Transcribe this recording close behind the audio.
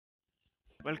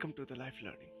Welcome to the Life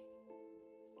Learning.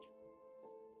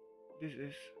 This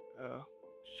is a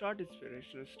short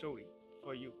inspirational story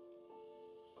for you.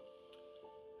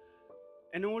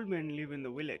 An old man lived in the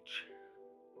village.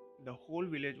 The whole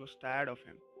village was tired of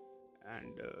him,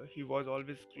 and he was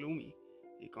always gloomy.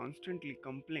 He constantly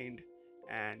complained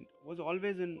and was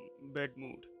always in bad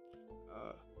mood.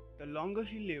 Uh, the longer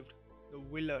he lived, the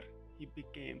willer he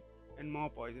became, and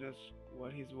more poisonous were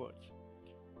his words.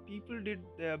 People did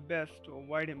their best to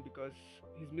avoid him because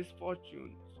his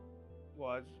misfortunes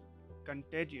was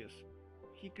contagious.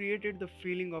 He created the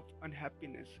feeling of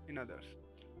unhappiness in others.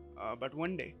 But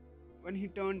one day, when he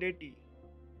turned 80,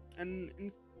 an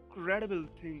incredible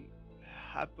thing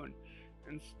happened.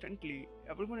 Instantly,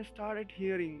 everyone started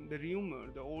hearing the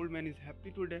rumor the old man is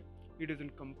happy today. He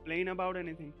doesn't complain about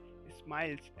anything. He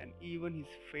smiles, and even his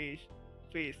face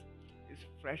is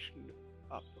freshened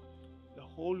up. The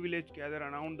whole village gathered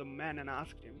around the man and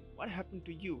asked him, "What happened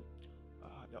to you?"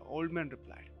 The old man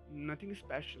replied, "Nothing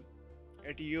special.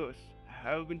 80 years I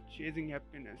have been chasing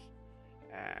happiness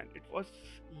and it was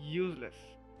useless.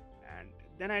 And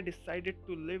then I decided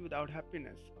to live without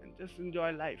happiness and just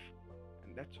enjoy life.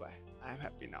 And that's why I am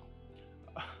happy now."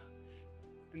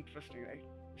 Interesting, right?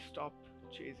 Stop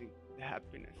chasing the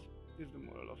happiness. This is the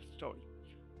moral of the story.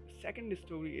 The second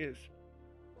story is,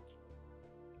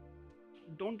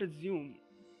 don't assume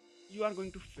you are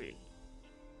going to fail.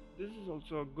 This is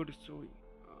also a good story.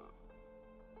 Uh,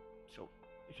 so,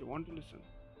 if you want to listen,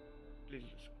 please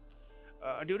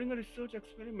listen. During a research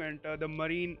experiment, the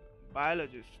marine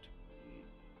biologist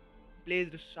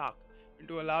placed a shark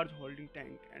into a large holding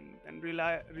tank and then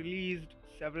released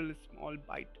several small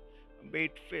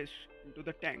bait fish into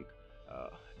the tank. Uh,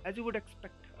 as you would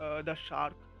expect, the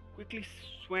shark quickly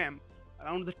swam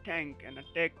around the tank and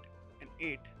attacked and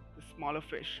ate the smaller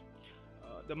fish.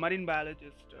 The marine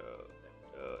biologist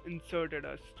inserted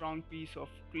a strong piece of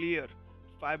clear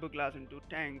fiberglass into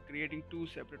tank, creating two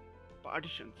separate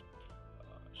partitions.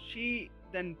 She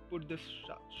then put the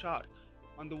shark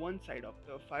on the one side of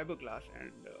the fiberglass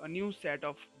and a new set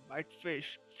of white fish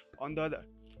on the other.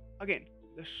 Again,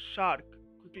 the shark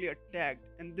quickly attacked,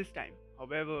 and this time,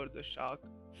 however, the shark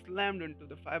slammed into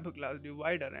the fiberglass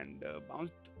divider and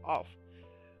bounced off.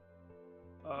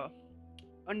 Uh,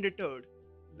 Undeterred,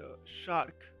 the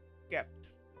shark kept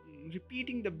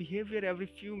repeating the behavior every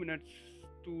few minutes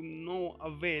to no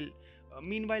avail.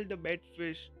 Meanwhile, the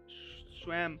batfish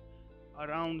swam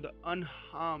around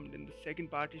unharmed in the second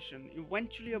partition.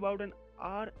 Eventually, about an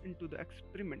hour into the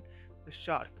experiment, the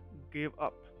shark gave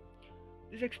up.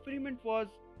 This experiment was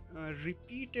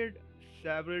repeated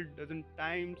several dozen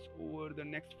times over the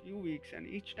next few weeks, and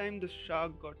each time the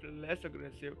shark got less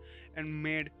aggressive and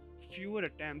made fewer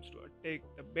attempts to attack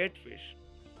the batfish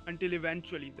until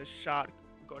eventually the shark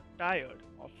got tired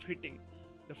of hitting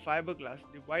the fiberglass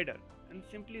divider and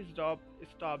simply stopped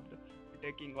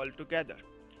attacking altogether.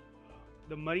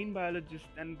 The marine biologist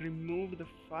then removed the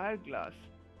fiberglass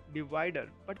divider,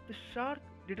 but the shark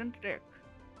didn't attack.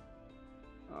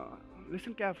 Uh,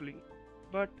 Listen carefully.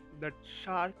 But the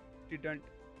shark didn't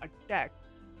attack,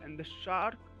 and the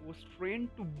shark was trained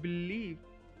to believe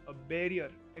a barrier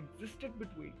existed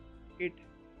between it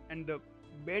and the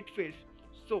bait fish.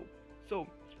 So, so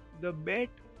the bait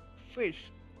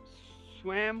fish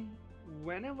swam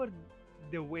whenever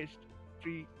they wished,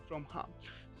 free from harm.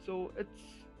 So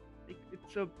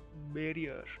it's a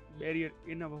barrier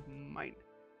in our mind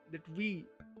that we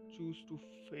choose to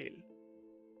fail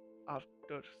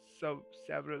after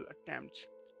several attempts.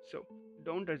 So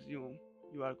don't assume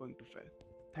you are going to fail.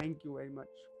 Thank you very much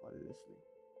for listening.